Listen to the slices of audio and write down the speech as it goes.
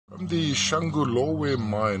From the Shangulorwe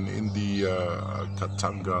mine in the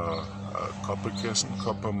Katanga copper crescent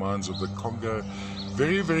copper mines of the Congo,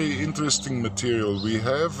 very interesting material. We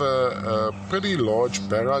have pretty large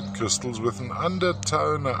barite crystals with an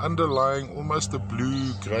undertone, underlying almost a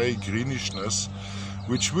blue-grey greenishness,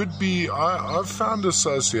 which would be, I've found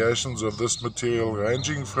associations of this material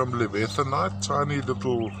ranging from levethanite, tiny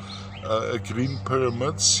little green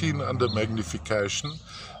pyramids seen under magnification,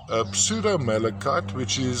 pseudo-malachite,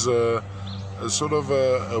 which is a sort of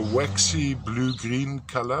a waxy blue-green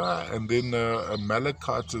color, and then a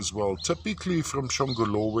malachite as well. Typically from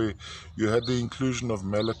Shangulorwe you had the inclusion of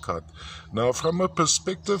malachite. Now from a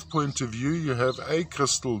perspective point of view, you have a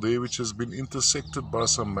crystal there which has been intersected by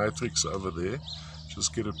some matrix over there.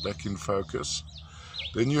 Just get it back in focus.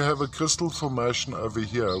 Then you have a crystal formation over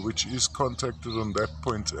here which is contacted on that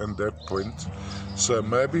point and that point. So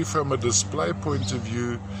maybe from a display point of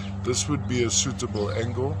view this would be a suitable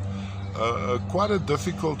angle. Quite a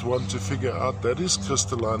difficult one to figure out. That is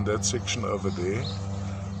crystalline, that section over there.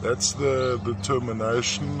 That's the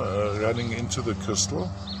termination running into the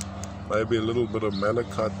crystal. Maybe a little bit of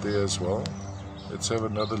malachite there as well. Let's have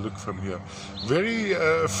another look from here. Very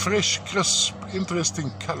fresh, crisp,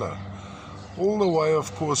 interesting color. All the way,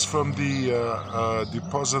 of course, from the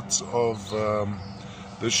deposits of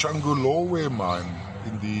the Shangulorwe mine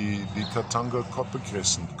in the Katanga copper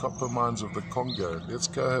crescent, copper mines of the Congo. Let's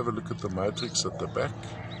go have a look at the matrix at the back.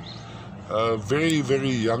 Very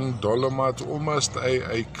young dolomite, almost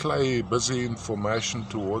a clay busy in formation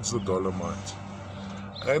towards the dolomite.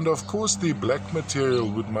 And of course the black material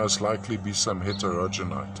would most likely be some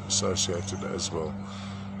heterogenite associated as well.